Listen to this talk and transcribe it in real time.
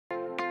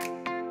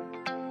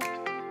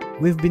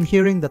We've been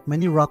hearing that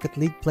many Rocket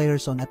League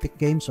players on Epic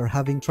Games are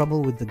having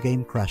trouble with the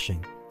game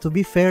crashing. To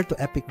be fair to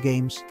Epic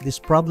Games, this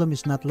problem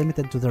is not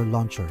limited to their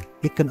launcher.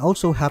 It can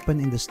also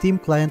happen in the Steam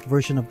client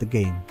version of the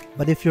game.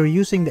 But if you're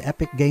using the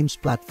Epic Games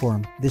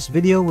platform, this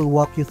video will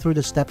walk you through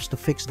the steps to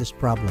fix this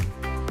problem.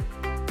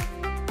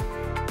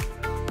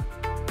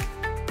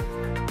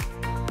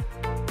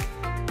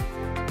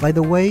 By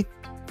the way,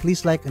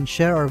 please like and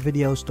share our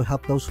videos to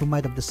help those who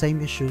might have the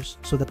same issues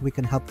so that we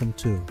can help them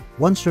too.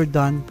 Once you're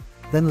done,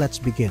 then let's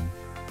begin.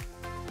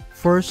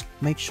 First,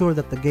 make sure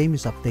that the game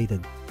is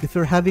updated. If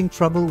you're having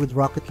trouble with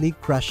Rocket League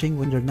crashing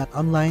when you're not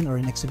online or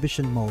in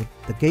exhibition mode,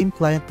 the game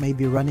client may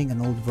be running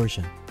an old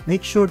version.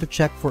 Make sure to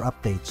check for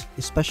updates,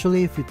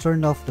 especially if you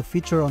turned off the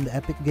feature on the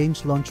Epic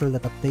Games launcher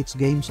that updates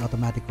games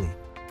automatically.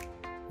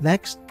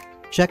 Next,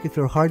 check if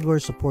your hardware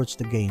supports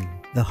the game.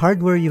 The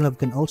hardware you have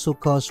can also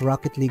cause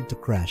Rocket League to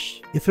crash.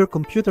 If your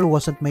computer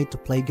wasn't made to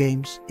play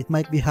games, it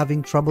might be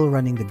having trouble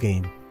running the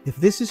game. If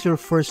this is your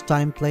first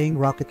time playing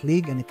Rocket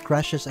League and it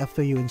crashes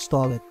after you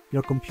install it,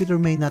 your computer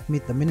may not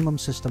meet the minimum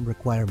system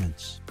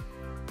requirements.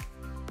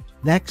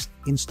 Next,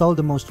 install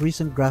the most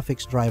recent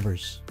graphics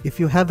drivers. If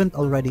you haven't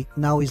already,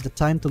 now is the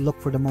time to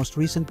look for the most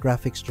recent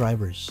graphics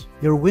drivers.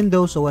 Your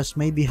Windows OS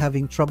may be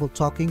having trouble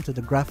talking to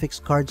the graphics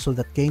card so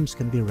that games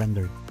can be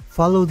rendered.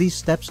 Follow these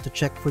steps to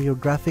check for your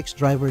graphics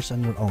drivers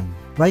on your own.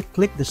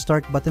 Right-click the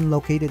Start button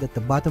located at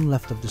the bottom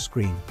left of the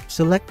screen.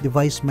 Select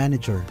Device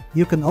Manager.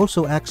 You can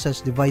also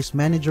access Device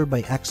Manager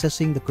by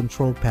accessing the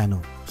control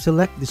panel.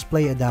 Select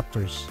Display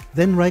Adapters.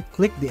 Then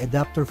right-click the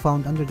adapter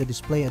found under the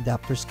Display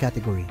Adapters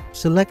category.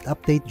 Select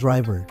Update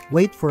Driver.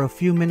 Wait for a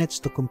few minutes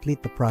to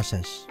complete the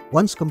process.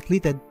 Once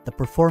completed, the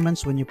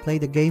performance when you play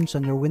the games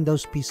on your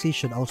Windows PC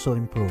should also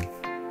improve.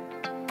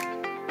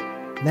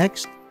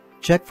 Next,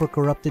 check for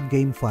corrupted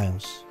game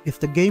files. If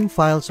the game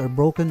files are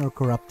broken or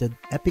corrupted,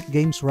 Epic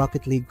Games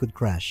Rocket League could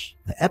crash.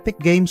 The Epic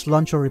Games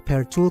Launcher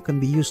Repair tool can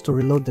be used to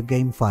reload the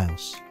game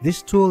files.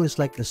 This tool is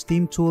like the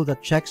Steam tool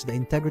that checks the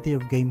integrity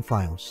of game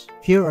files.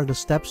 Here are the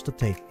steps to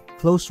take.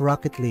 Close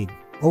Rocket League.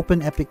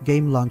 Open Epic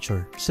Game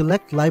Launcher.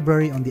 Select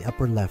Library on the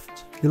upper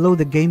left. Below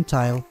the game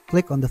tile,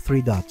 click on the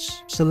three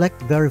dots.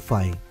 Select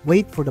Verify.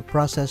 Wait for the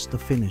process to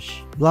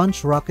finish.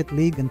 Launch Rocket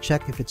League and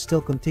check if it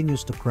still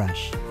continues to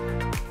crash.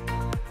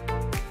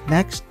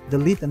 Next,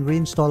 delete and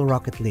reinstall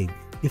Rocket League.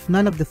 If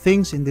none of the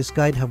things in this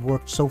guide have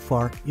worked so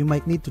far, you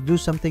might need to do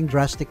something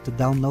drastic to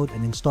download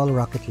and install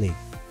Rocket League.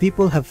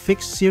 People have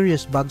fixed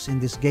serious bugs in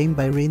this game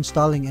by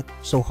reinstalling it,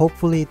 so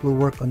hopefully it will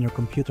work on your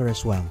computer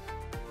as well.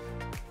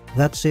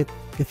 That's it.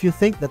 If you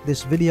think that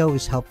this video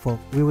is helpful,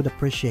 we would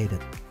appreciate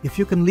it. If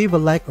you can leave a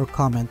like or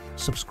comment,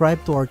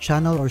 subscribe to our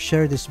channel or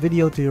share this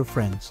video to your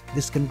friends.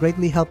 This can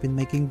greatly help in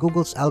making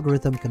Google's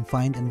algorithm can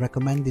find and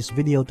recommend this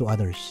video to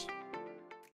others.